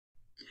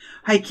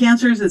Hi,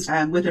 Cancers. It's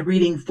with a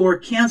reading for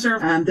Cancer.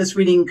 This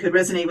reading could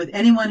resonate with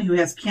anyone who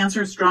has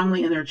Cancer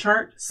strongly in their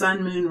chart,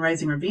 Sun, Moon,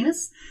 Rising, or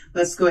Venus.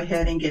 Let's go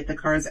ahead and get the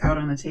cards out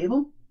on the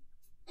table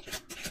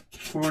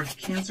for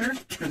Cancer,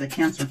 for the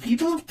Cancer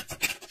people,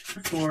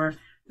 for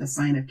the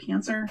sign of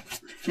Cancer.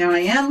 Now I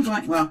am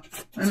going, well,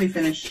 let me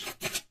finish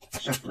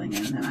shuffling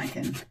and then I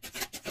can.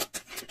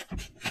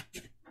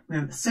 We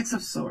have the Six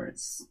of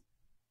Swords.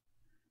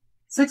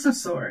 Six of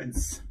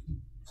Swords.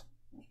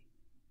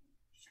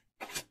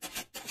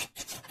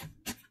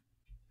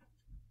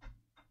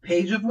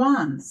 Page of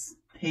Wands.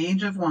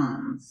 Page of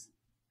Wands.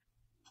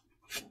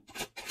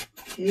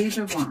 Page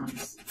of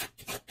Wands.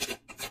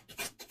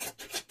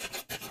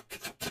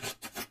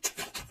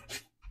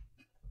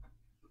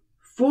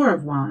 Four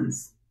of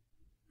Wands.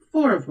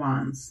 Four of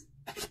Wands.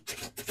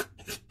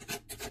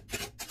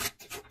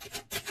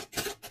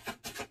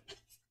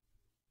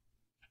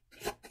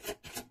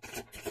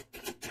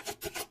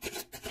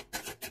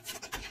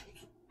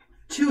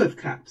 Two of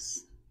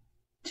Cups.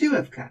 Two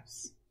of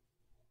Cups.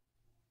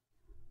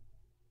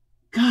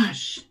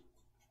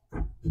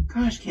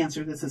 Gosh,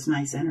 Cancer, this is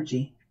nice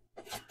energy.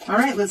 All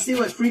right, let's see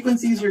what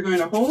frequencies you're going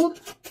to hold.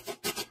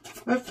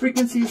 What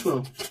frequencies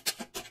will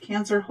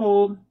Cancer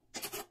hold?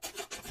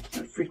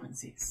 What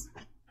frequencies?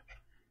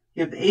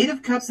 You have the Eight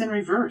of Cups in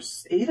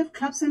reverse. Eight of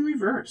Cups in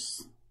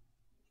reverse.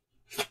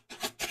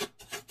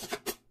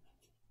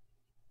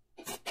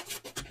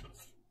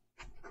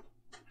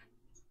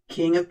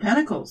 King of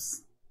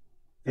Pentacles.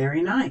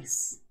 Very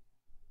nice.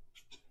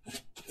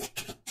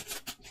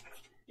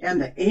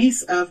 And the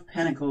Ace of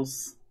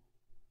Pentacles.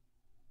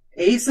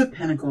 Ace of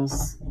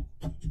Pentacles.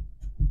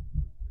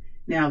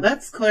 Now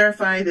let's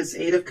clarify this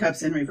Eight of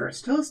Cups in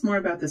reverse. Tell us more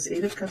about this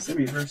Eight of Cups in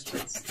reverse,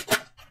 please.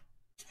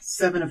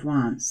 Seven of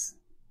Wands.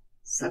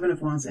 Seven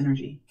of Wands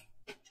energy.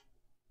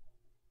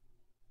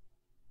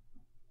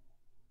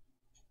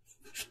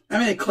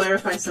 I'm going to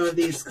clarify some of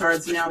these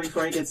cards now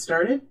before I get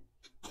started.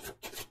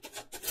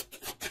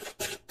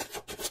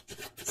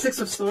 Six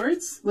of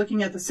Swords.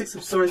 Looking at the Six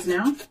of Swords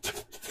now.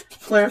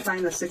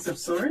 Clarifying the Six of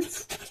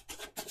Swords.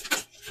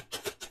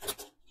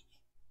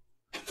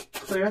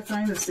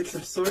 Clarifying the Six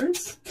of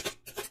Swords.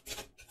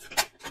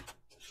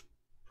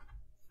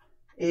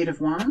 Eight of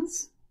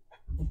Wands.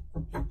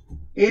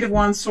 Eight of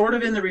Wands sort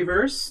of in the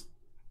reverse.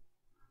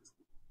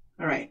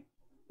 All right.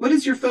 What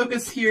is your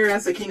focus here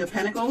as the King of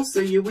Pentacles?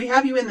 So we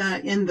have you in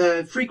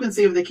the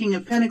frequency of the King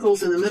of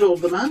Pentacles in the middle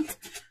of the month.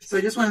 So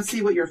I just want to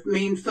see what your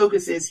main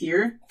focus is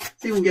here.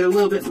 See if we can get a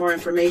little bit more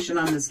information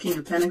on this King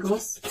of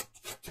Pentacles.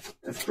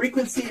 The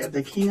frequency of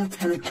the King of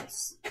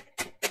Pentacles.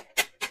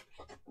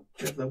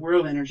 Of the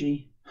world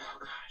energy. Oh,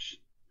 gosh.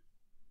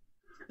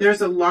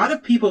 There's a lot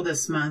of people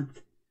this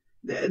month.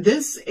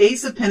 This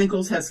Ace of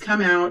Pentacles has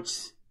come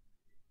out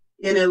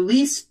in at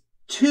least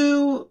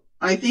two,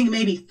 I think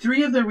maybe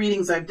three of the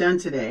readings I've done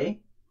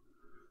today.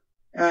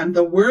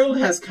 The World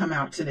has come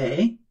out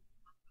today.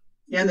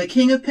 And the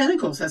King of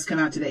Pentacles has come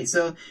out today.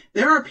 So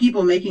there are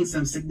people making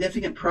some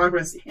significant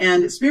progress.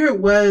 And Spirit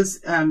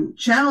was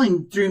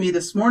channeling through me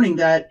this morning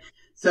that,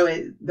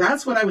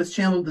 that's what I was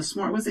channeled this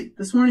morning. Was it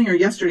this morning or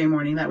yesterday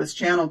morning that was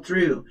channeled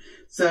through?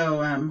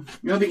 So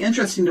it'll be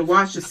interesting to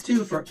watch this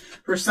too for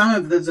some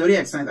of the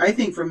zodiac signs. I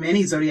think for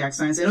many zodiac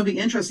signs, it'll be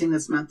interesting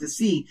this month to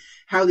see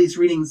how these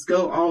readings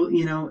go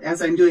all,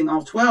 as I'm doing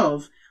all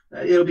 12.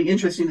 It'll be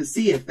interesting to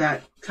see if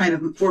that kind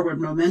of forward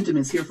momentum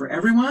is here for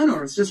everyone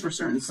or it's just for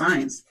certain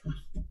signs.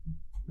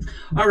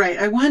 All right,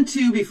 I want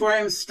to, before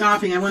I'm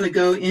stopping, I want to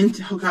go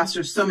into, oh gosh,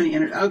 there's so many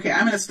energy. Okay,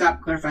 I'm going to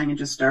stop clarifying and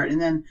just start. And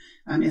then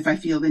if I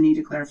feel the need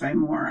to clarify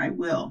more, I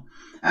will.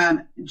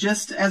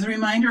 Just as a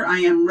reminder, I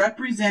am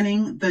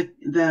representing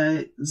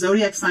the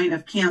zodiac sign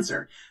of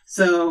Cancer.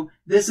 So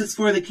this is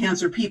for the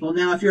Cancer people.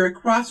 Now, if you're a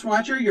cross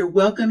watcher, you're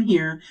welcome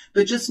here,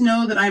 but just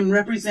know that I'm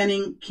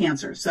representing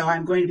Cancer. So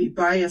I'm going to be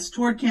biased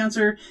toward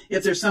Cancer.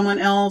 If there's someone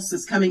else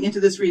that's coming into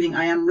this reading,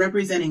 I am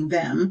representing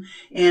them.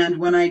 And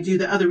when I do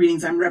the other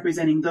readings, I'm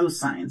representing those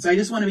signs. So I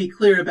just want to be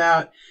clear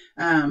about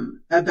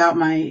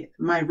my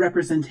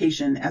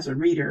representation as a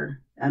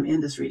reader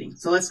in this reading.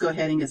 So let's go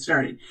ahead and get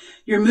started.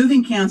 You're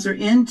moving Cancer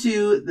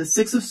into the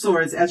Six of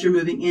Swords as you're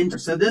moving into.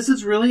 So this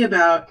is really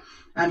about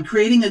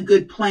creating a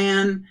good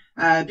plan,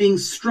 being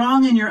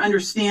strong in your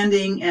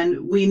understanding.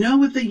 And we know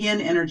with the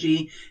yin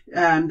energy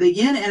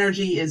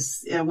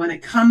is when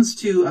it comes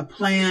to a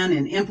plan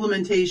and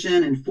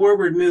implementation and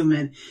forward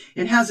movement,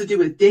 it has to do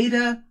with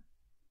data,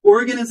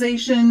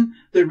 organization,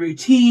 the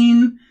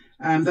routine,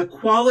 the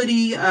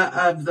quality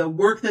of the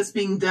work that's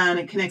being done.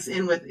 It connects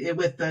in with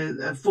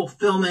the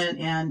fulfillment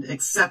and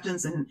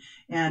acceptance and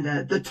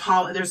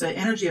there's an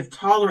energy of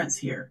tolerance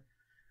here.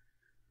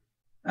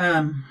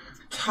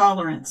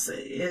 tolerance.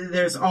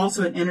 There's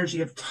also an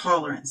energy of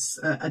tolerance,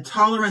 a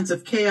tolerance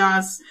of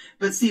chaos.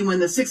 But see, when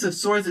the Six of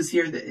Swords is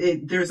here,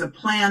 there's a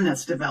plan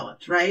that's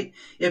developed, right?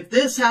 If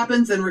this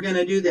happens, then we're going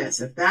to do this.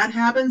 If that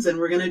happens, then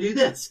we're going to do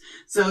this.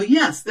 So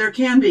yes, there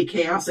can be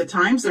chaos at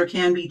times. There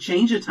can be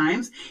change at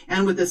times.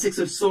 And with the Six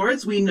of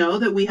Swords, we know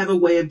that we have a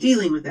way of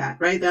dealing with that,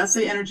 right? That's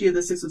the energy of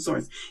the Six of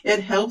Swords.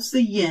 It helps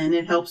the yin.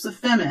 It helps the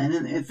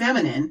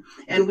feminine.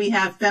 And we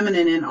have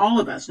feminine in all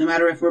of us, no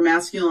matter if we're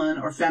masculine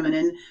or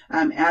feminine,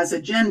 as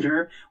a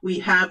gender, we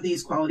have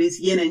these qualities,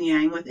 yin and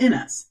yang, within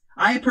us.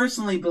 I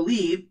personally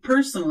believe,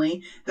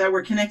 that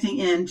we're connecting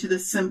in to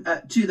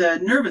the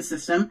nervous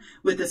system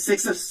with the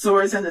Six of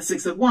Swords and the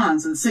Six of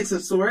Wands. And the Six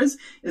of Swords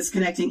is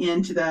connecting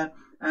into the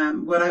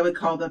what I would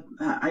call the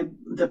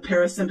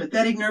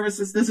parasympathetic nervous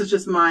system. This is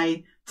just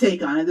my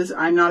take on it.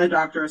 I'm not a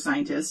doctor or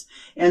scientist.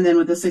 And then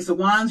with the Six of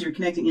Wands, you're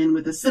connecting in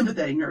with the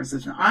sympathetic nervous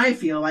system. I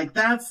feel like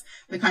that's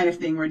the kind of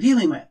thing we're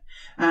dealing with.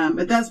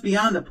 But that's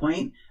beyond the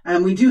point.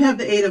 We do have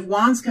the Eight of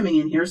Wands coming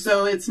in here,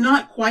 so it's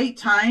not quite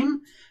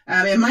time.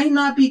 It might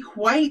not be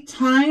quite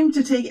time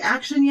to take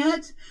action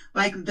yet.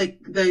 Like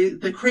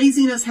the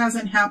craziness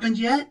hasn't happened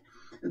yet.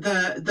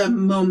 The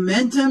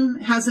momentum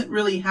hasn't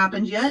really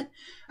happened yet.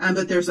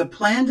 But there's a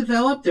plan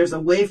developed. There's a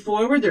way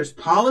forward. There's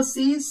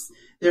policies.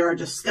 There are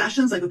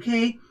discussions like,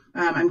 okay,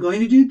 I'm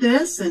going to do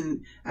this,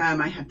 and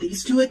I have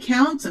these two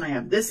accounts, and I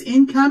have this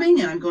incoming,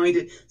 and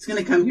it's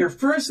going to come here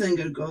first, and then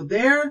going to go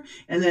there.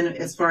 And then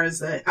as far as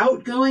the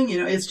outgoing,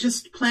 it's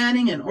just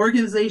planning and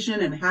organization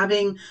and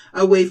having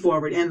a way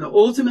forward. And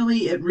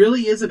ultimately, it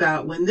really is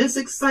about when this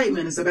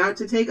excitement is about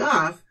to take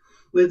off,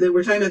 we're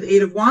talking about the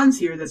Eight of Wands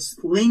here that's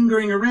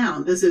lingering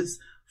around. This is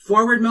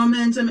forward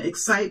momentum,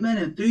 excitement,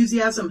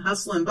 enthusiasm,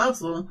 hustle and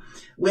bustle.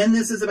 When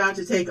this is about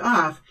to take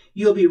off,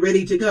 you'll be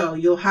ready to go.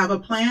 You'll have a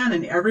plan,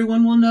 and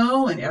everyone will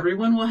know, and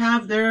everyone will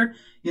have their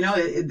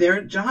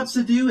jobs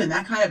to do, and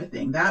that kind of a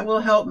thing. That will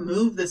help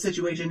move the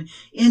situation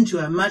into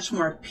a much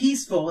more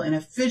peaceful and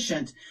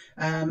efficient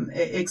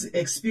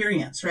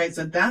experience, right?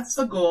 So that's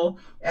the goal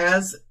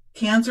as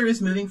Cancer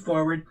is moving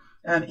forward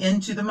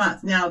into the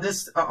month. Now,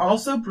 this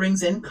also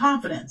brings in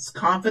confidence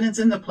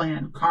in the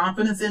plan,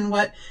 confidence in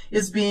what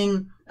is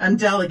being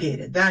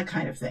delegated, that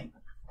kind of thing.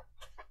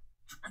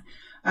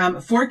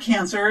 For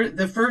Cancer,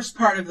 the first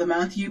part of the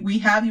month, we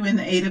have you in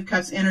the Eight of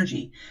Cups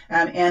energy,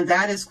 and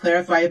that is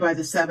clarified by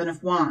the Seven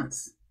of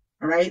Wands.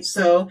 All right,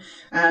 so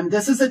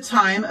this is a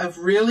time of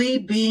really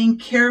being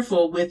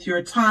careful with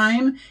your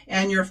time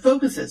and your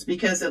focuses,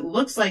 because it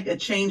looks like a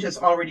change has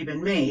already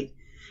been made.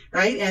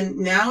 Right? And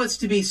now it's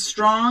to be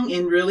strong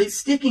in really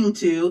sticking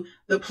to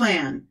the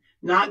plan,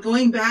 not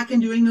going back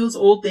and doing those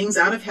old things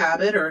out of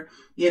habit, or,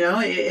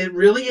 it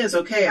really is,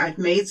 okay, I've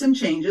made some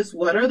changes.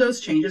 What are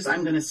those changes?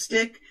 I'm going to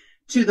stick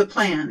to the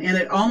plan. And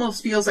it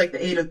almost feels like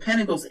the Eight of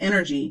Pentacles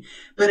energy,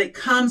 but it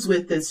comes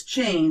with this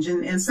change.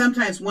 And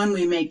sometimes when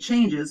we make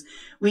changes,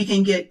 we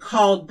can get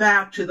called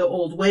back to the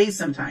old ways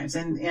sometimes.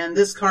 And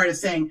this card is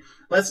saying,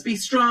 let's be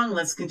strong.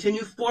 Let's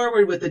continue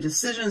forward with the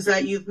decisions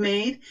that you've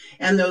made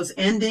and those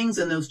endings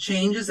and those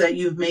changes that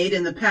you've made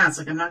in the past.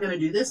 Like, I'm not going to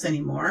do this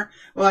anymore.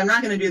 Well, I'm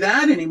not going to do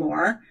that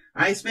anymore.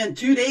 I spent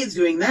 2 days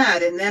doing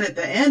that, and then at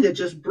the end it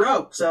just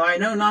broke. So I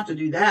know not to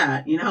do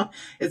that.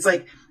 It's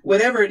like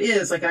whatever it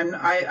is, like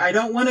I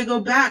don't want to go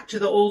back to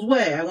the old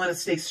way. I want to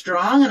stay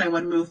strong, and I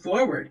want to move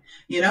forward.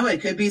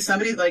 It could be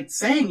somebody like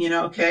saying,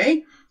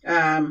 okay,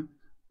 I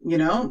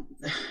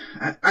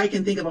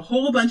can think of a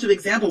whole bunch of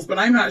examples, but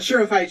I'm not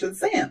sure if I should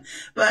say them.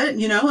 But,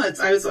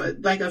 I was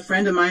like a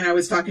friend of mine. I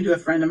was talking to a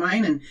friend of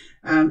mine,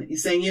 and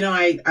he's saying,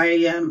 I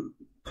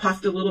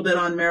puffed a little bit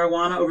on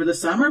marijuana over the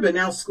summer, but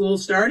now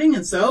school's starting,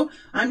 and so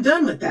I'm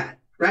done with that,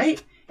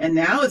 right? And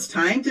now it's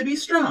time to be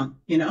strong.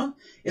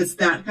 It's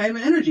that kind of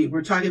an energy.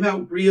 We're talking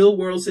about real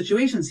world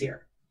situations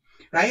here,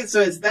 right?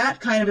 So it's that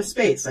kind of a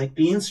space, like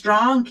being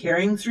strong,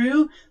 carrying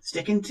through,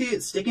 sticking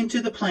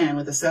to the plan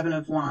with the Seven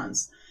of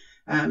Wands.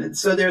 And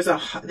so there's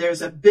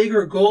a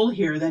bigger goal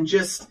here than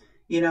just,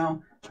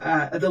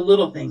 the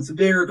little things, a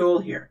bigger goal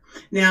here.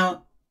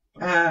 Now,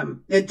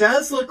 it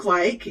does look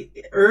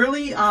like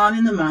early on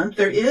in the month,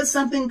 there is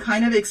something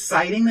kind of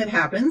exciting that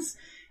happens.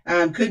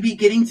 Could be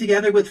getting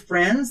together with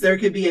friends. There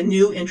could be a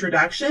new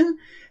introduction.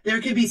 There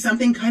could be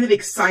something kind of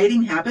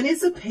exciting happen.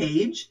 It's a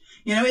page.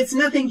 It's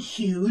nothing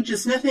huge.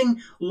 It's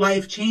nothing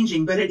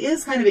life-changing, but it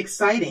is kind of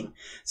exciting.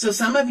 So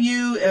some of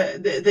you,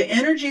 the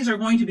energies are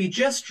going to be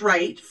just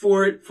right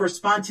for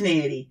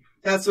spontaneity.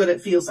 That's what it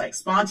feels like.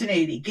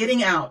 Spontaneity,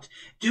 getting out,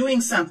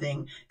 doing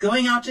something,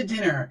 going out to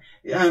dinner,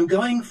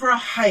 going for a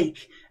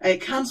hike. It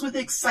comes with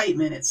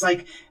excitement. It's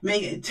like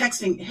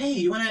texting, hey,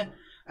 you want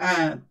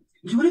to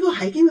go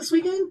hiking this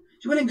weekend?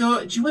 Do you want to go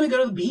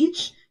to the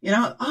beach?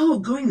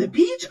 Going to the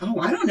beach? Oh,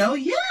 I don't know.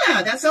 Yeah,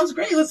 that sounds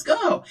great. Let's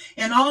go.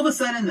 And all of a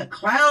sudden the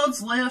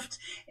clouds lift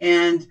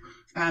and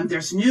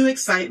there's new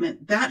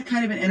excitement. That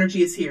kind of an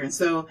energy is here. And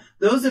so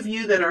those of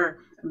you that are,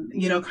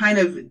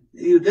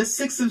 this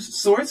Six of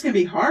Swords can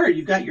be hard.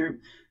 You've got your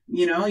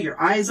you know, your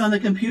eyes on the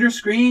computer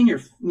screen,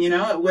 you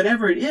know,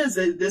 whatever it is,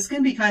 this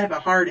can be kind of a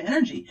hard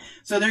energy.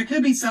 So there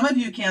could be some of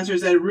you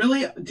Cancers that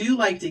really do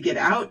like to get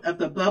out of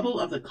the bubble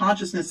of the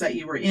consciousness that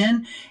you were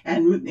in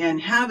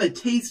and have a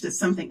taste of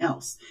something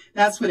else.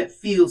 That's what it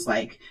feels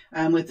like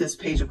with this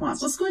Page of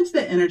Wands. Let's go into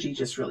the energy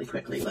just really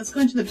quickly. Let's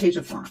go into the Page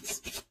of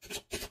Wands.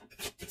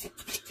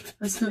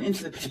 Let's go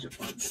into the Page of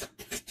Wands.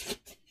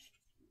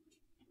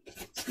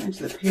 Let's go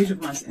into the Page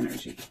of Wands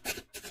energy.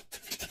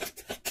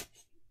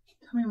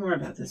 Tell me more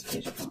about this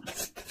Page of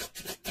Wands.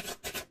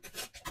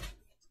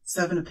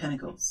 Seven of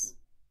Pentacles.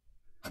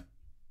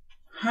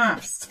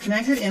 It's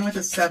connected in with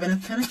the Seven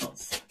of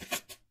Pentacles.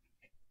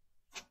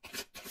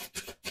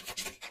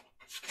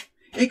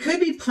 It could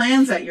be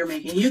plans that you're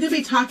making. You could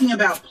be talking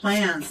about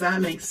plans.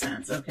 That makes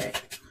sense. Okay.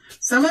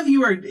 Some of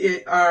you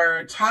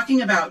are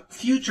talking about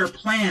future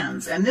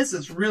plans, and this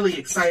is really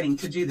exciting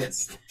to do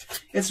this.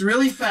 It's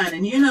really fun.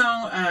 And you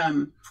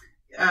know,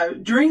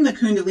 during the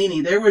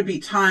Kundalini, there would be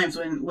times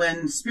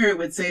when Spirit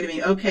would say to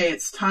me, okay,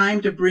 it's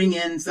time to bring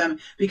in some,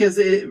 because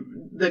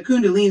the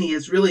Kundalini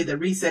is really the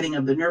resetting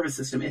of the nervous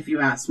system, if you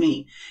ask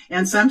me.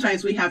 And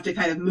sometimes we have to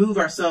kind of move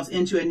ourselves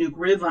into a new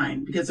grid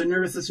line because the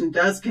nervous system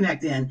does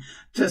connect in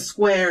to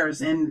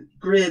squares and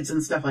grids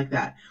and stuff like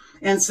that.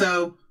 And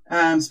so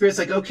Spirit's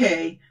like,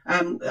 okay,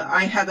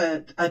 I have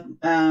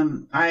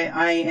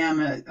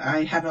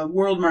a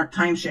world mark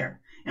timeshare.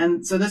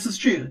 And so this is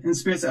true. And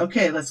Spirit said,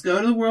 okay, let's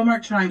go to the world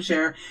mark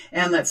timeshare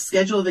and let's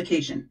schedule a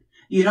vacation.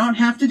 You don't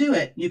have to do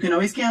it. You can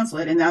always cancel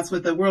it. And that's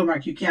what the world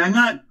mark, you can.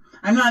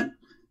 I'm not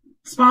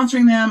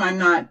sponsoring them. I'm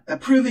not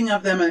approving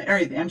of them and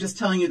everything. I'm just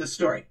telling you the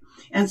story.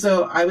 And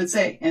so I would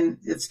say, and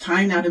it's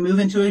time now to move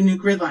into a new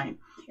grid line.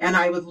 And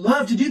I would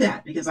love to do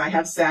that because I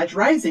have Sag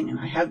rising and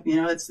I have, you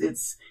know,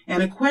 it's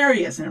an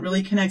Aquarius and it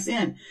really connects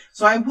in.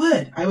 So I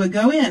would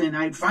go in and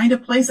I'd find a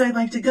place I'd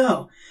like to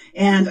go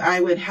and I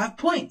would have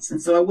points.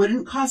 And so it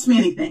wouldn't cost me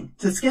anything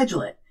to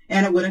schedule it.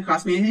 And it wouldn't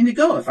cost me anything to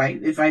go if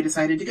I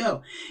decided to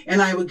go.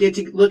 And I would get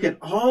to look at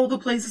all the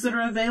places that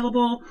are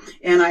available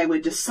and I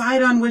would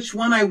decide on which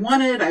one I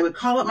wanted. I would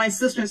call up my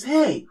sisters.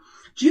 Hey,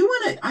 do you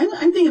want to,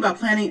 I'm thinking about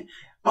planning.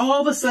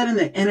 All of a sudden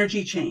the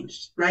energy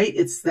changed, right?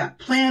 It's that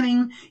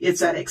planning.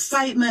 It's that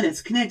excitement.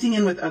 It's connecting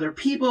in with other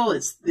people.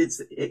 It's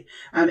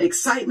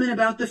excitement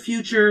about the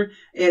future.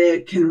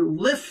 It can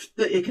lift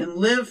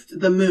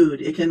the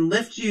mood. It can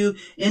lift you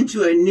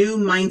into a new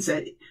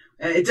mindset.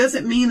 It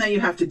doesn't mean that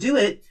you have to do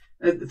it.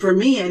 For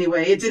me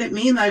anyway, it didn't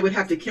mean that I would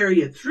have to carry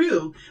it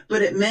through,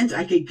 but it meant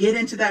I could get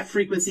into that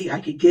frequency.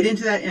 I could get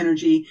into that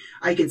energy.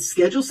 I could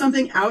schedule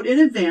something out in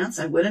advance.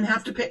 I wouldn't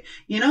have to pay,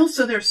 you know,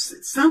 so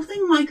there's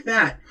something like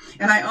that.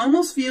 And I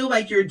almost feel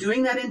like you're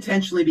doing that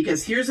intentionally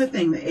because here's the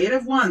thing, the Eight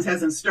of Wands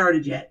hasn't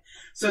started yet.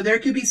 So there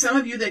could be some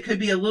of you that could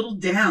be a little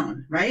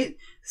down, right?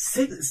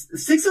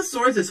 Six of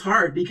Swords is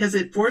hard because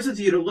it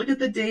forces you to look at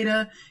the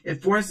data.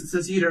 It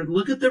forces you to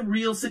look at the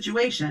real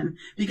situation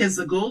because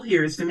the goal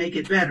here is to make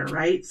it better,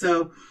 right?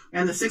 So,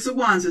 and the Six of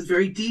Wands is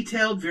very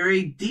detailed,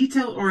 very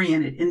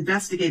detail-oriented,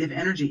 investigative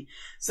energy.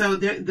 So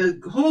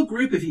the whole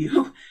group of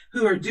you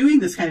who are doing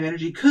this kind of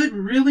energy could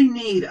really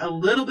need a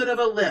little bit of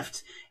a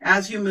lift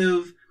as you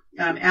move,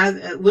 as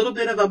a little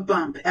bit of a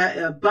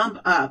bump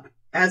up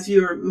as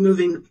you're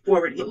moving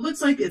forward. It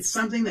looks like it's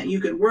something that you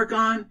could work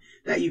on,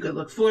 that you could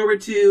look forward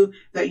to,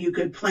 that you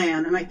could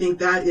plan. And I think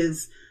that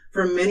is,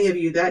 for many of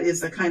you, that is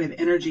the kind of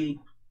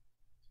energy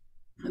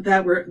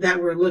that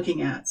we're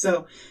looking at.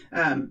 So,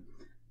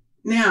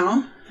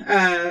 now,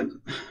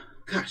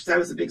 gosh, that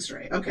was a big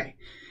story. Okay.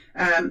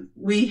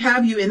 We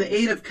have you in the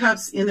Eight of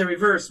Cups in the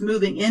reverse,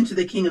 moving into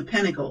the King of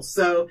Pentacles.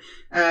 So,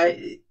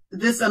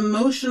 this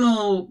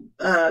emotional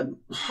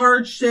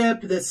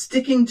hardship, the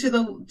sticking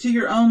to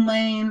your own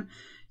lane,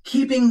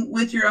 keeping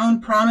with your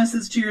own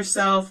promises to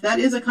yourself, that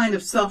is a kind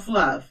of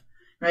self-love,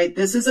 right?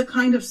 This is a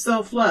kind of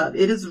self-love.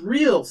 It is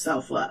real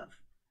self-love,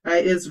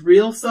 right? It's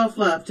real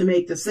self-love to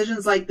make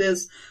decisions like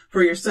this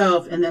for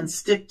yourself and then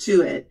stick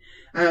to it.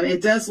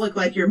 It does look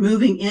like you're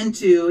moving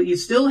into, you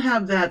still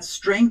have that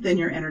strength in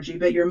your energy,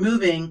 but you're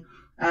moving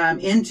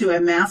into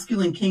a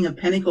masculine King of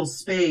Pentacles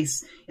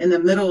space in the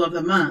middle of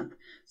the month.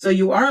 So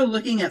you are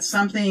looking at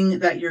something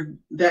that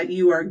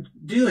you are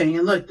doing.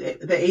 And look,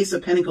 the Ace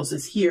of Pentacles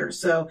is here.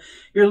 So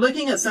you're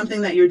looking at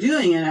something that you're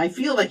doing, and I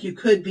feel like you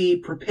could be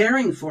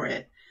preparing for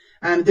it.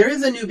 There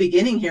is a new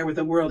beginning here with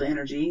the world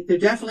energy. There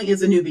definitely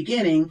is a new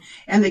beginning.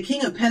 And the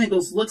King of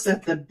Pentacles looks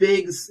at the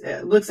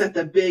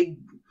big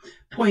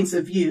points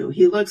of view.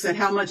 He looks at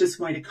how much it's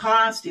going to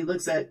cost. He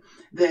looks at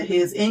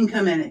his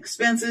income and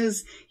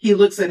expenses. He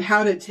looks at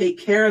how to take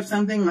care of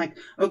something like,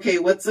 okay,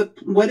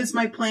 what is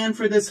my plan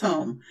for this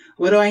home?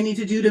 What do I need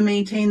to do to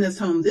maintain this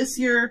home this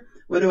year?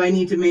 What do I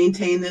need to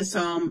maintain this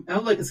home? Oh,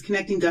 look, it's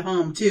connecting to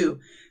home too.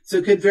 So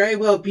it could very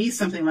well be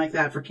something like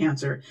that for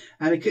Cancer.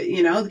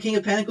 You know, the King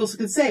of Pentacles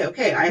could say,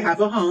 okay, I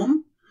have a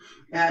home.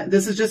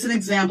 This is just an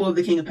example of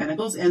the King of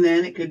Pentacles. And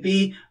then it could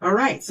be, all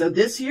right, so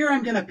this year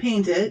I'm going to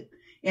paint it.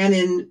 And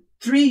in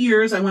 3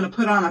 years, I want to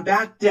put on a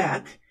back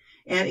deck.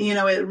 And, you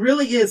know, it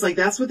really is like,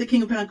 that's what the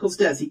King of Pentacles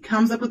does. He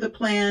comes up with a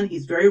plan.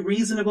 He's very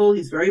reasonable.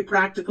 He's very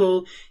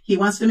practical. He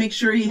wants to make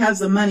sure he has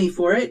the money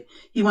for it.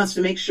 He wants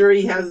to make sure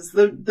he has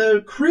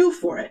the crew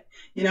for it,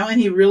 you know,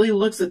 and he really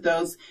looks at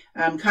those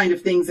kind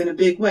of things in a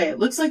big way. It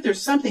looks like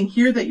there's something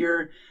here that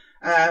you're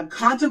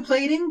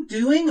contemplating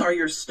doing, or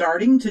you're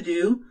starting to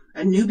do,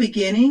 a new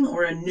beginning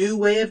or a new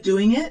way of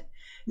doing it.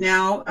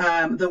 Now,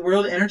 the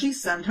world energy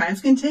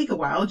sometimes can take a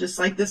while, just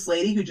like this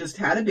lady who just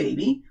had a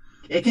baby.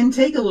 It can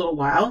take a little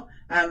while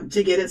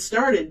to get it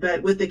started.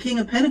 But with the King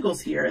of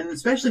Pentacles here, and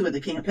especially with the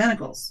King of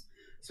Pentacles,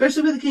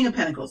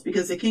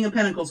 because the King of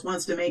Pentacles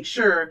wants to make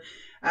sure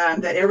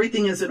that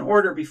everything is in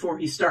order before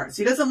he starts.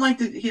 He doesn't like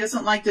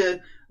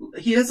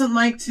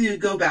to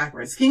go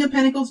backwards. King of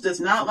Pentacles does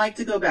not like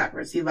to go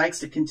backwards. He likes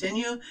to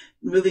continue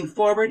moving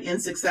forward in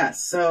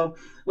success. So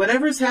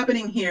whatever's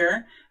happening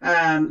here,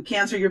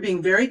 Cancer, you're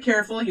being very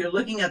careful. You're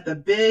looking at the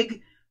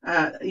big,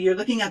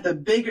 looking at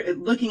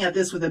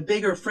this with a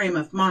bigger frame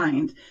of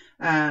mind.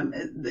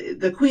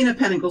 The Queen of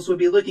Pentacles would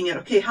be looking at,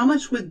 okay, how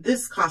much would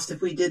this cost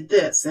if we did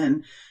this?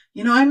 And,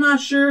 you know, I'm not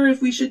sure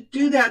if we should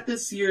do that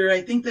this year.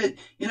 I think that,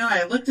 you know,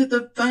 I looked at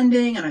the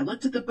funding and I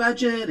looked at the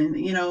budget, and,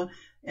 you know,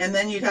 and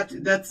then you'd have to,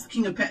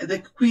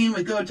 the Queen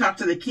would go and talk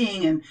to the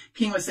King, and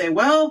King would say,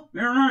 well,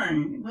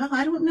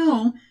 I don't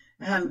know.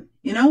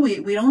 You know,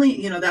 we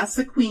only, you know, that's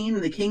the Queen,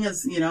 and the King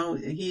is, you know,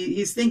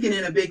 he's thinking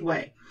in a big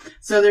way.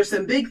 So there's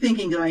some big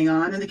thinking going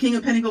on, and the King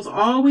of Pentacles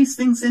always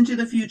thinks into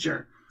the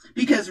future,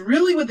 because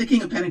really what the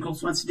King of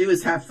Pentacles wants to do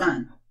is have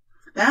fun.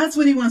 That's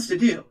what he wants to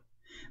do.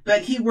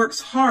 But he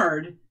works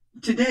hard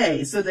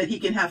today so that he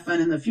can have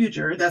fun in the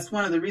future. That's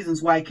one of the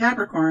reasons why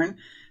Capricorn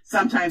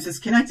sometimes is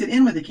connected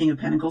in with the King of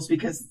Pentacles,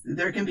 because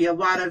there can be a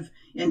lot of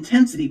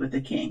intensity with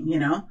the King, you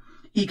know.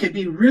 He could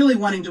be really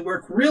wanting to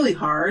work really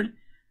hard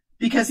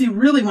because he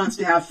really wants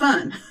to have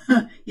fun.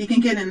 He can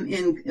get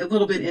in a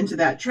little bit into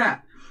that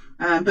trap.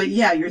 But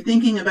yeah, you're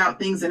thinking about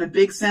things in a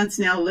big sense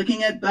now,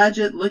 looking at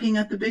budget, looking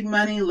at the big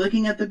money,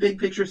 looking at the big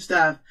picture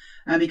stuff,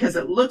 because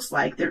it looks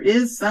like there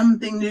is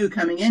something new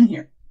coming in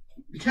here,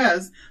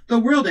 because the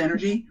world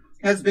energy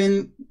has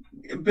been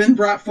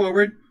brought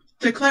forward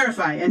to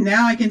clarify. And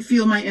now I can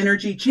feel my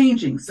energy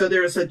changing. So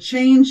there's a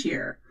change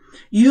here.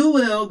 You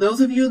will,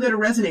 those of you that are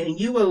resonating,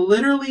 you will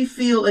literally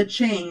feel a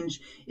change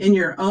in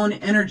your own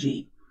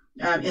energy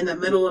in the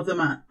middle of the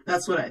month.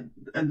 That's what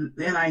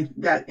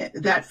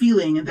that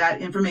feeling and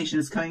that information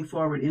is coming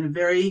forward in a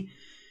very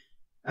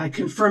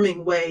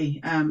confirming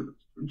way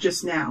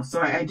just now.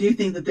 So I do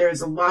think that there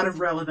is a lot of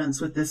relevance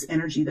with this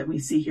energy that we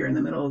see here in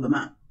the middle of the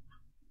month.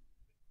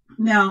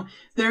 Now,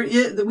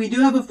 we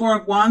do have a Four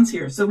of Wands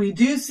here. So we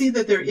do see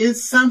that there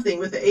is something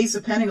with the Ace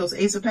of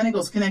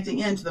Pentacles connecting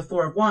into the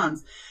Four of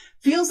Wands.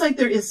 Feels like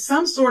there is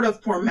some sort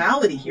of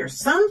formality here.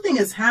 Something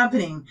is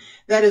happening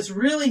that is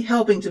really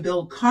helping to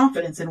build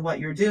confidence in what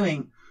you're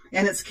doing.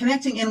 And it's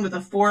connecting in with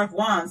the Four of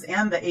Wands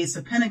and the Ace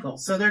of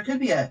Pentacles. So there could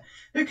be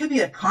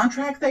a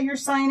contract that you're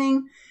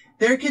signing.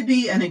 There could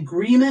be an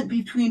agreement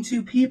between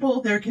two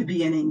people. There could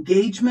be an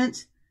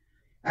engagement.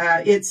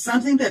 It's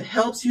something that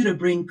helps you to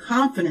bring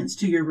confidence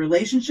to your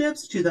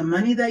relationships, to the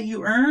money that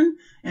you earn,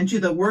 and to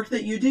the work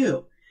that you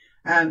do.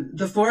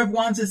 The Four of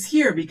Wands is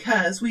here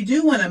because we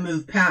do want to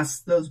move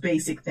past those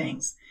basic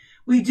things.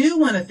 We do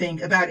want to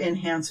think about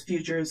enhanced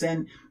futures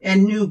and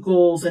new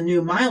goals and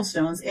new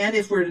milestones. And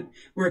if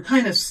we're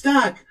kind of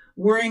stuck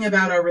worrying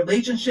about our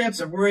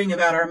relationships, or worrying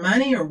about our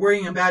money, or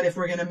worrying about if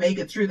we're going to make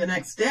it through the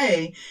next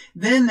day,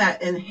 then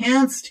that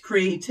enhanced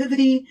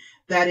creativity,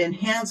 that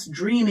enhanced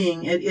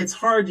dreaming, it's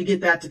hard to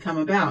get that to come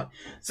about.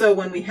 So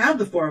when we have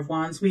the Four of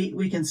Wands,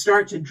 we can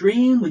start to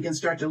dream, we can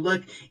start to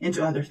look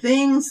into other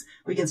things,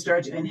 we can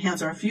start to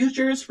enhance our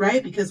futures,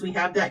 right? Because we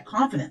have that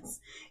confidence.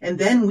 And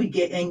then we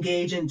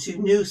engage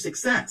into new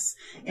success.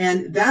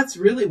 And that's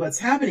really what's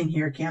happening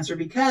here, Cancer,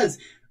 because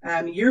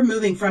you're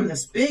moving from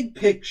this big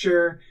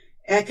picture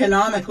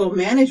economical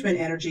management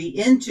energy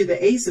into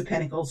the Ace of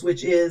Pentacles,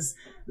 which is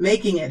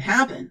making it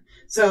happen.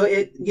 So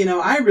you know,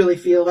 I really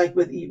feel like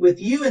with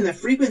you and the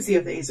frequency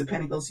of the Ace of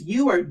Pentacles,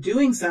 you are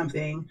doing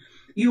something,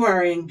 you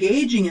are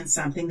engaging in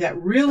something that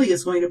really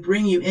is going to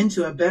bring you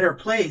into a better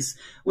place,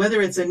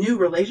 whether it's a new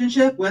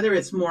relationship, whether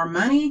it's more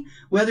money,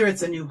 whether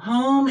it's a new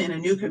home in a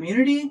new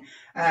community.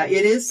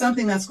 It is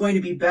something that's going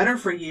to be better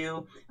for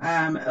you.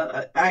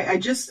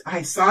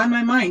 I saw in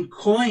my mind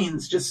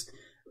coins just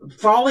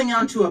falling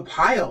onto a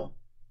pile.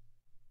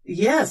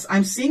 Yes,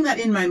 I'm seeing that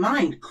in my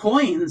mind.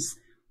 Coins,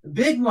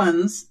 big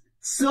ones,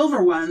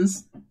 silver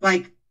ones,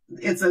 like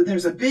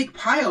there's a big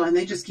pile and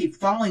they just keep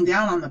falling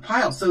down on the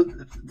pile. So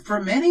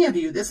for many of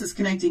you, this is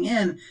connecting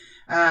in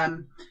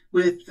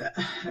with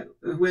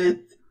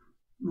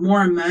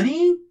more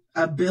money,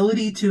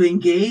 ability to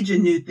engage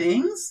in new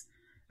things.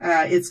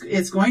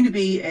 It's going to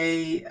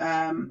be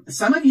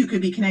some of you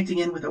could be connecting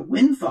in with a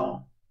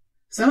windfall.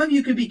 Some of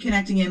you could be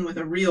connecting in with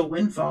a real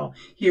windfall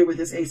here with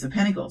this Ace of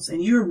Pentacles,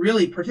 and you're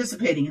really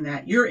participating in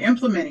that. You're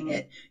implementing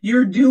it.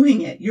 You're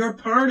doing it. You're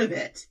part of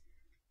it.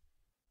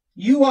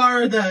 You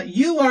are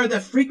the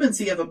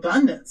frequency of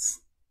abundance.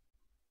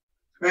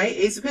 right?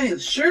 Ace of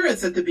Pentacles. Sure,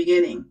 it's at the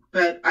beginning,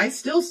 but I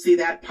still see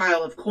that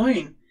pile of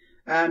coin.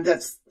 And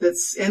this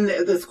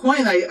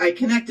coin, I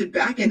connected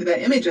back into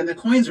that image, and the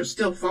coins are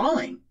still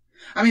falling.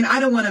 I mean, I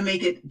don't want to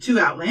make it too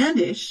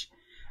outlandish,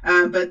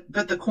 but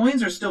the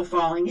coins are still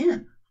falling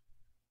in.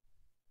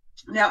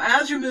 Now,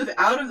 as you move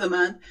out of the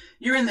month,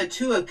 you're in the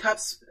Two of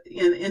Cups,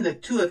 in the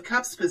Two of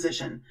Cups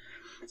position.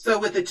 So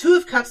with the Two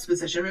of Cups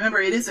position, remember,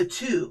 it is a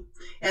 2,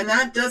 and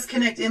that does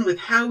connect in with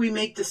how we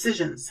make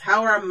decisions,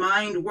 how our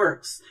mind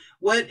works,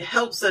 what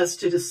helps us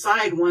to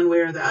decide one way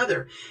or the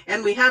other.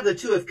 And we have the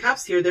Two of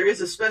Cups here. There is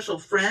a special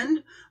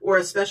friend or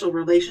a special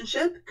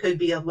relationship. Could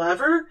be a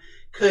lover,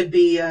 could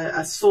be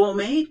a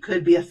soulmate,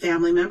 could be a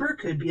family member,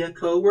 could be a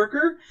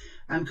coworker,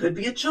 could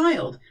be a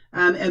child.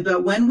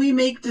 But when we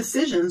make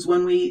decisions,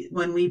 when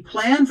we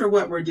plan for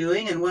what we're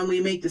doing, and when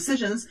we make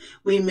decisions,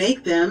 we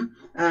make them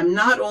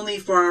not only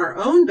for our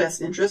own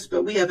best interest,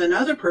 but we have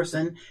another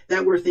person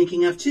that we're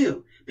thinking of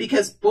too.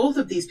 Because both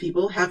of these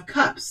people have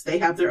cups. They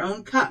have their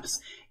own cups.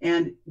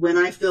 And when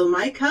I fill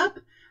my cup,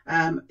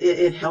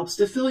 it helps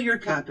to fill your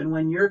cup. And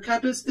when your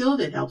cup is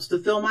filled, it helps to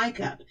fill my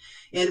cup.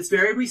 And it's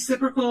very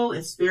reciprocal.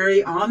 It's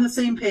very on the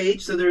same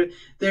page. So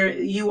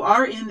you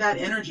are in that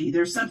energy.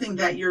 There's something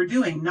that you're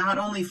doing, not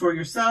only for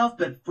yourself,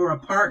 but for a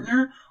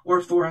partner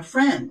or for a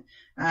friend.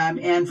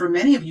 And for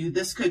many of you,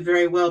 this could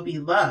very well be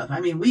love. I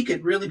mean, we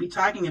could really be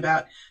talking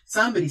about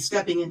somebody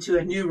stepping into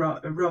a new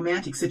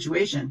romantic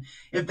situation.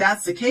 If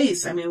that's the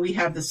case, I mean, we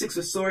have the Six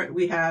of Swords,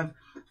 we have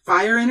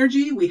fire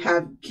energy, we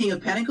have King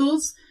of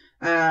Pentacles,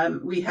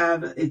 we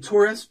have a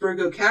Taurus,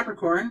 Virgo,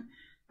 Capricorn,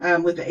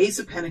 with the Ace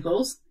of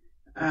Pentacles.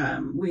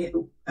 And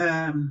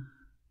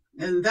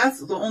that's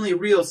the only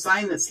real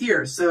sign that's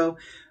here. So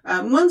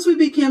once we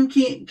become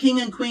king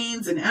and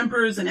queens and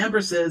emperors and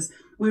empresses,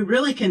 we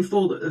really can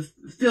fill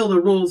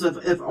the roles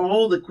of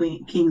all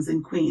the kings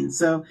and queens.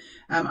 So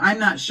I'm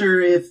not sure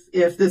if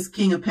this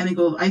King of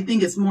Pentacles, I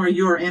think it's more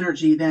your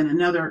energy than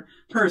another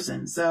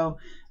person. So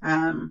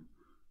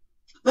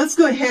let's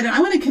go ahead, and I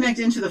want to connect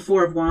into the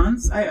Four of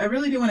Wands. I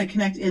really do want to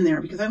connect in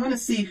there because I want to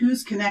see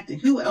who's connecting,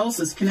 who else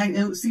is connecting.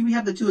 And see, we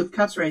have the Two of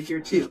Cups right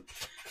here too.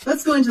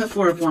 Let's go into the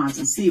Four of Wands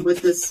and see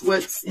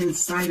what's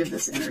inside of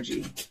this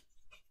energy.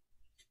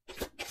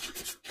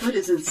 What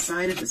is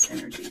inside of this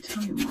energy?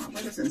 Tell me more.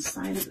 What is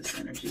inside of this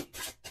energy?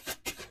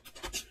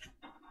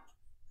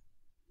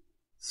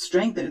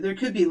 Strength. There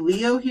could be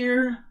Leo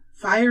here,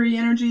 fiery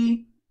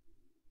energy.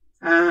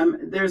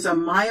 There's a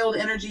mild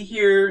energy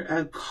here,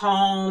 a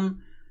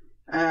calm,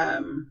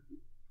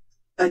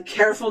 a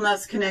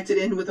carefulness connected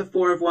in with the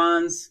Four of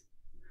Wands.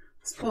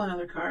 Let's pull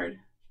another card.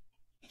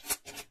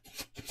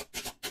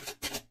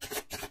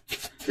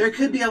 There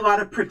could be a lot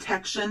of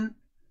protection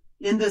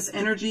in this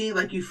energy,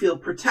 like you feel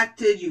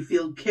protected, you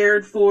feel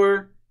cared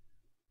for.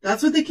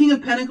 That's what the King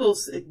of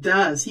Pentacles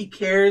does. He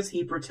cares,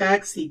 he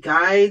protects, he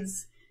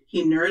guides,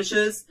 he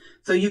nourishes.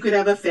 So you could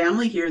have a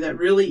family here that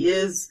really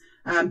is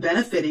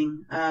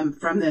benefiting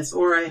from this,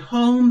 or a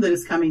home that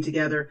is coming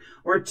together,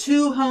 or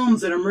two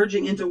homes that are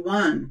merging into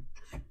one.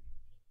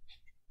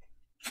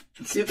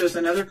 Let's see if there's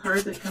another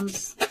card that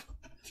comes.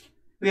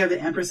 We have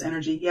the Empress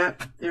energy.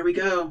 Yep, there we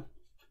go.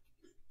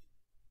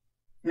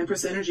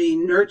 Empress energy,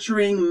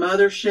 nurturing,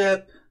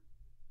 mothership.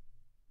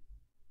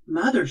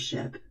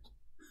 Mothership?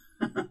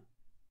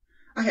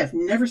 I have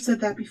never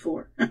said that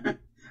before.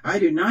 I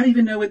do not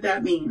even know what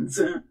that means.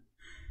 It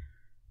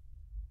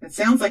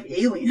sounds like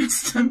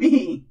aliens to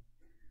me.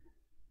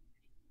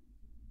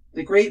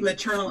 The great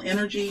maternal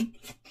energy.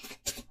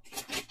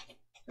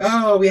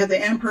 Oh, we have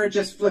the Emperor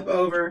just flip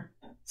over.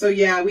 So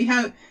yeah, we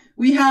have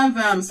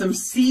some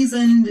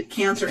seasoned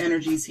Cancer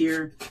energies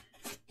here.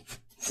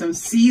 Some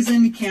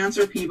seasoned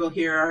Cancer people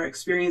here are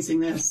experiencing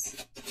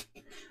this.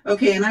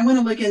 Okay, and I want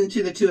to look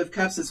into the Two of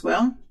Cups as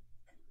well.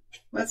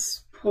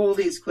 Let's pull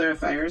these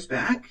clarifiers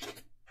back.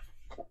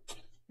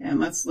 And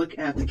let's look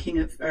at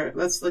the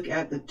let's look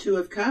at the Two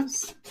of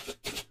Cups.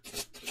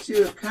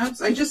 Two of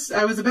Cups.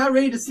 I was about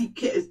ready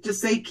to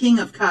say King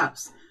of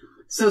Cups.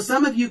 So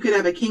some of you could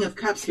have a King of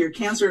Cups here.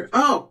 Cancer.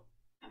 Oh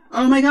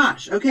my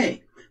gosh.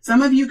 Okay.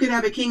 Some of you could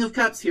have a King of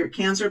Cups here.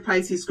 Cancer,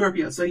 Pisces,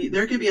 Scorpio. So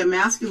there could be a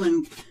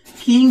masculine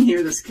king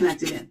here that's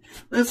connected in.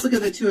 Let's look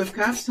at the Two of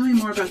Cups. Tell me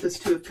more about this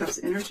Two of Cups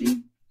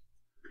energy.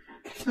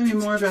 Tell me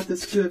more about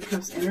this Two of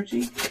Cups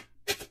energy.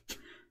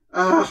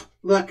 Oh,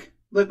 look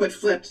what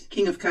flipped.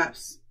 King of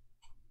Cups.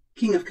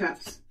 King of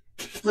Cups.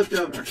 Flipped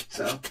over.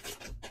 So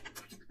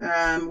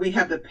we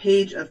have the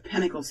Page of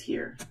Pentacles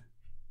here.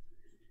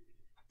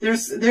 There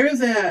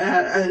is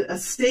a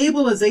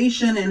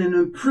stabilization and an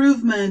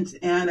improvement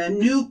and a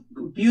new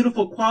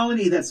beautiful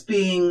quality that's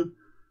being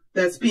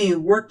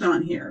worked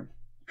on here.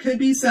 Could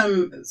be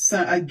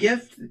a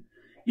gift.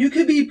 You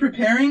could be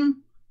preparing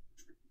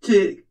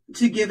to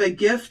give a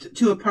gift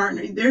to a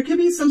partner. There could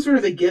be some sort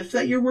of a gift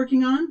that you're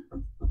working on.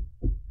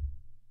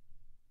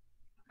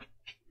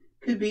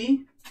 Could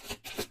be.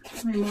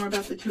 Tell me more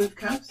about the Two of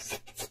Cups.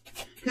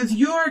 Because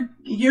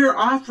you're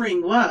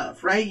offering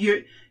love,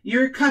 right?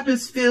 your cup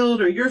is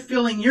filled, or you're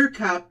filling your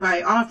cup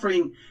by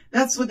offering.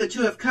 That's what the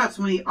Two of Cups,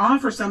 when we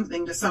offer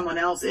something to someone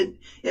else,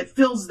 it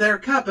fills their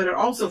cup, but it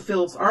also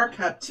fills our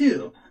cup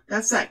too.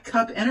 That's that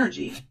cup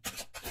energy.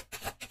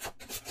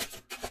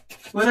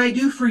 What I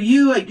do for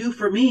you, I do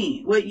for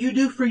me. What you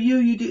do for you,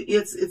 you do.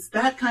 It's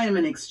that kind of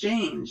an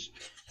exchange.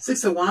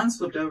 Six of Wands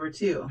flipped over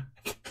too.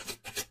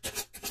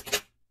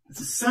 It's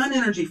the Sun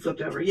energy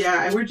flipped over.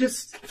 Yeah, we're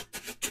just,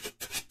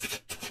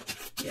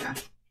 yeah.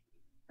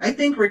 I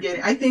think we're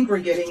getting it. I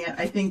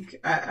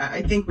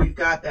think we've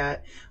got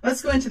that.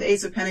 Let's go into the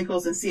Ace of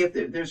Pentacles and see if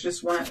there's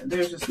just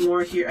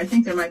more here. I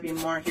think there might be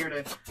more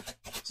here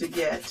to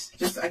get.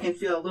 Just, I can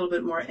feel a little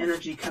bit more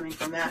energy coming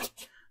from that.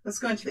 Let's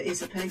go into the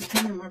Ace of Pentacles.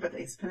 Tell me more about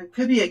the Ace of Pentacles.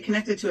 Could be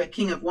connected to a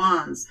King of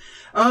Wands.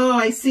 Oh,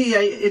 I see.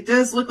 It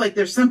does look like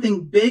there's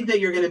something big that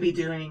you're going to be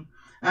doing.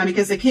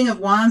 Because the King of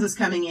Wands is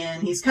coming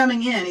in. He's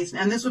coming in.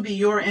 And this would be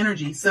your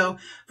energy. So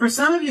for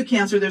some of you,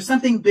 Cancer, there's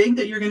something big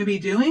that you're going to be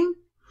doing.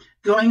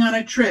 Going on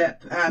a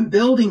trip,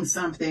 building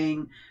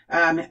something,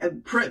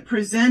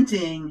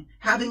 presenting,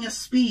 having a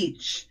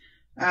speech,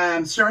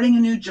 starting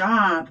a new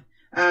job.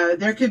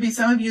 There could be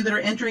some of you that are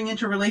entering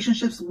into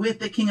relationships with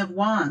the King of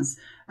Wands.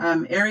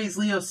 Aries,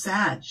 Leo,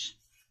 Sag.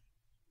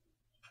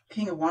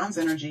 King of Wands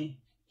energy.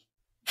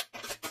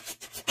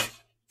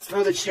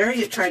 Oh, the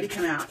Chariot tried to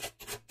come out.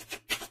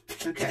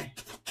 Okay.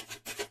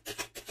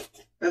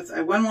 That's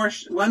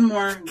one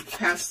more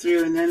pass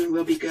through, and then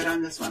we'll be good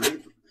on this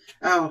one.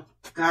 Oh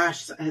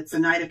gosh, it's a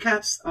Knight of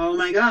Cups. Oh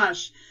my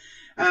gosh.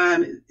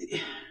 You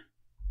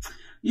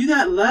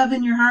got love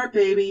in your heart,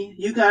 baby.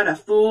 You got a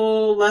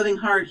full loving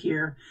heart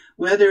here.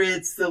 Whether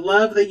it's the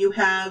love that you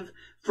have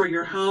for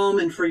your home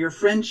and for your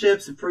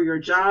friendships and for your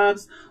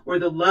jobs, or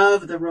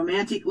the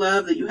romantic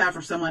love that you have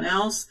for someone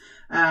else.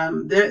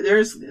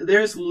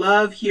 There's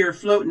love here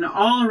floating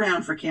all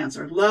around for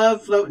Cancer.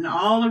 Love floating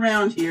all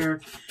around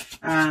here.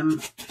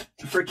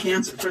 For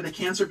the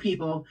Cancer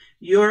people,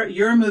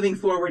 you're moving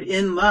forward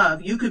in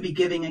love. You could be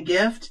giving a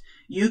gift.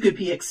 You could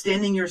be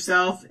extending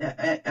yourself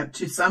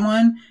to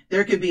someone.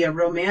 There could be a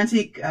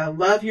romantic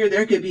love here.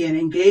 There could be an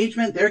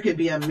engagement. There could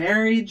be a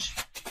marriage.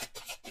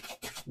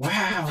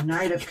 Wow,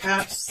 Knight of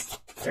Cups.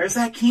 There's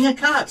that King of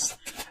Cups.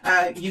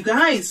 You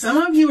guys, some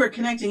of you are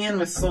connecting in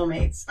with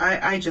soulmates.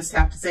 I just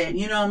have to say it.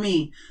 You know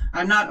me.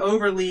 I'm not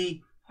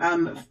overly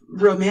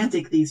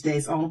romantic these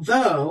days,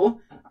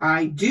 although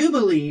I do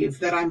believe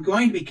that I'm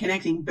going to be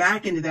connecting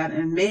back into that,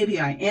 and maybe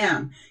I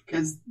am,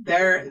 because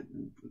that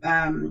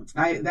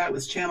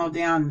was channeled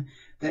down,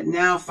 that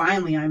now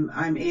finally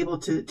I'm able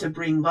to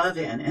bring love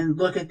in and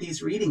look at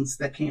these readings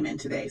that came in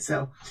today.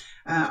 So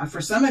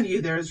for some of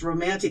you, there's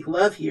romantic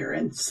love here,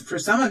 and for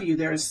some of you,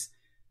 there's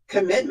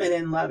commitment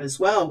in love as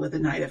well with the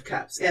Knight of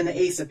Cups and the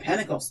Ace of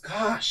Pentacles.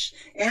 Gosh,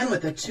 and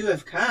with the Two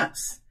of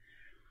Cups.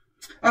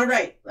 All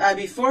right,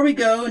 before we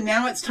go,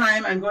 now it's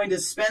time. I'm going to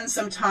spend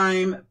some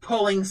time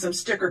pulling some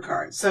sticker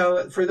cards.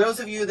 So for those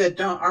of you that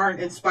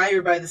aren't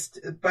inspired by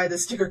the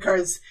sticker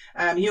cards,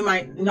 you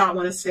might not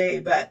want to stay,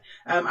 but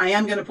I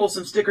am going to pull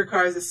some sticker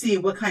cards to see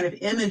what kind of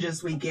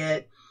images we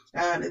get.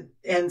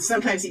 And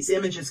sometimes these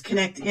images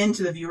connect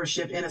into the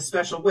viewership in a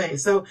special way.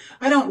 So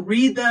I don't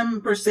read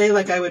them per se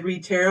like I would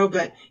read tarot,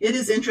 but it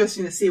is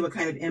interesting to see what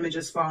kind of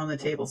images fall on the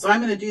table. So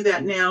I'm going to do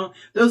that now.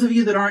 Those of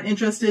you that aren't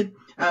interested,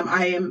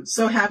 I am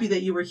so happy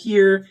that you were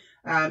here.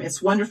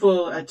 It's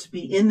wonderful to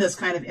be in this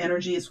kind of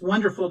energy. It's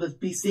wonderful to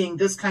be seeing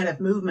this kind of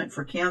movement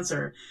for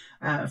Cancer,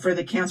 for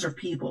the Cancer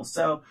people.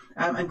 So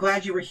I'm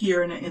glad you were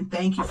here, and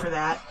thank you for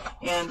that.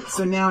 And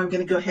so now I'm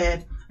going to go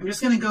ahead. I'm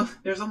just going to go,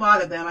 there's a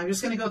lot of them. I'm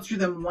just going to go through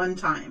them one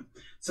time.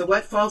 So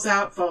what falls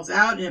out, falls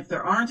out. And if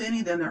there aren't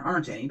any, then there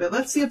aren't any. But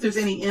let's see if there's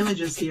any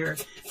images here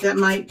that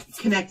might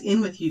connect in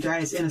with you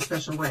guys in a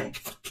special way.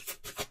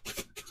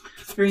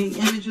 Are there any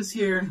images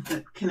here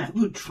that connect?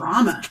 Ooh,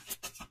 drama.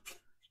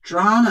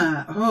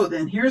 Drama. Oh,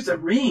 then here's a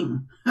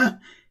ring.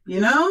 You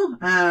know,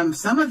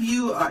 some of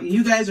you,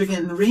 you guys are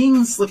getting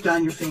rings slipped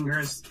on your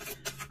fingers,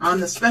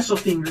 on the special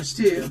fingers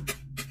too,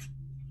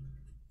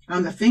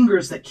 on the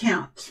fingers that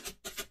count.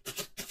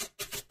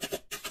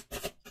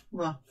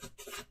 Well,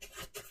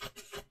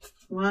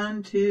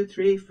 1, 2,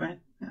 3, 5.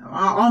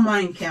 All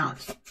mine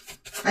count.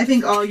 I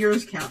think all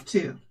yours count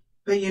too,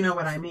 but you know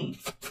what I mean.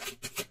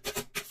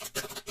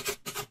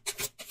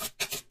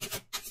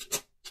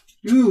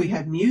 Ooh, we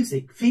had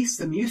music. Face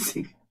the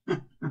music.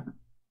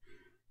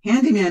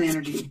 Handyman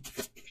energy.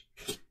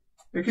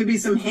 There could be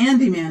some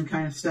handyman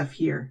kind of stuff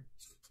here.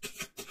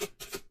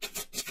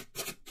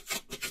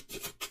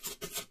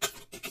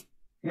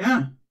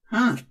 Yeah,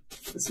 huh.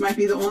 This might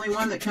be the only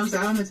one that comes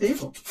out on the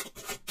table.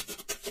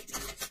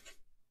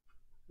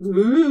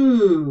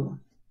 Ooh.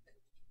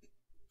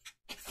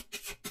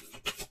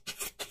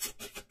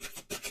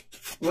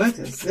 What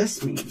does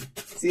this mean?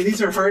 See,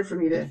 these are hard for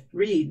me to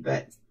read,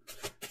 but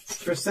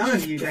for some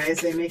of you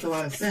guys, they make a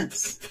lot of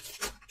sense.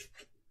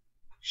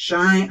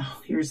 Shine.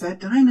 Oh, here's that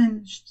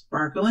diamond.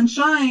 Sparkle and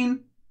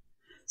shine.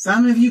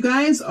 Some of you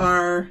guys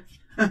are...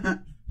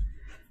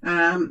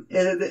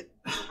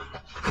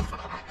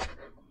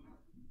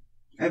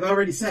 I've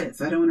already said it,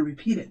 so I don't want to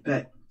repeat it,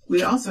 but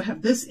we also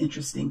have this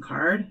interesting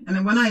card. And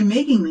then when I'm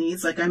making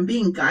these, like I'm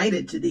being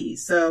guided to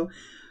these. So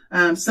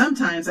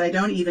sometimes I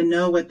don't even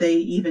know what they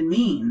even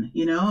mean,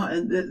 you know,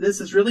 and this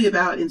is really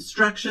about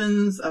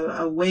instructions,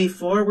 a way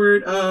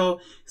forward. Oh,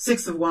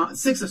 Six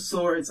of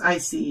Swords. I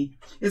see.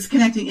 It's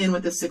connecting in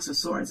with the Six of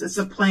Swords. It's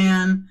a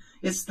plan.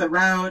 It's the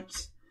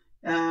route.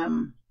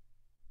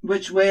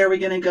 Which way are we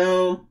going to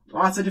go?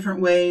 Lots of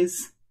different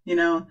ways, you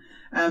know.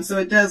 So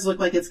it does look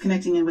like it's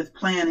connecting in with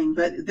planning,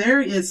 but there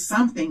is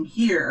something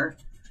here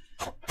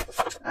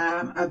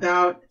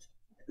about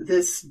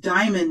this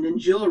diamond and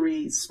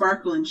jewelry,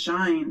 sparkle and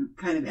shine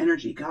kind of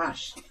energy.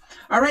 Gosh.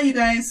 All right, you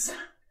guys.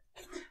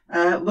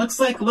 Looks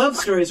like love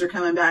stories are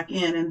coming back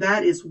in, and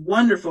that is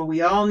wonderful.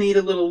 We all need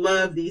a little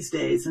love these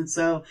days. And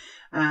so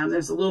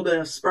there's a little bit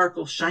of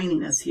sparkle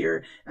shininess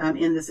here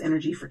in this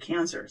energy for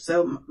Cancer.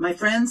 So my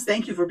friends,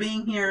 thank you for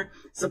being here.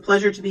 It's a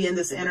pleasure to be in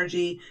this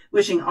energy.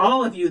 Wishing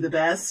all of you the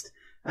best.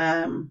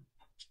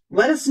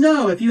 Let us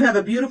know if you have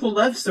a beautiful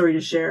love story to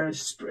share.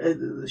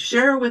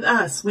 Share with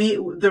us.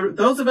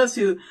 Those of us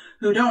who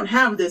don't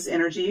have this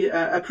energy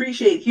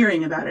appreciate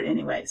hearing about it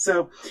anyway.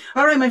 So,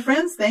 all right, my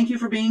friends, thank you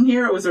for being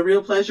here. It was a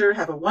real pleasure.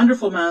 Have a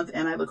wonderful month,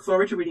 and I look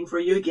forward to reading for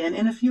you again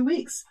in a few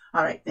weeks.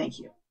 All right, thank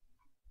you.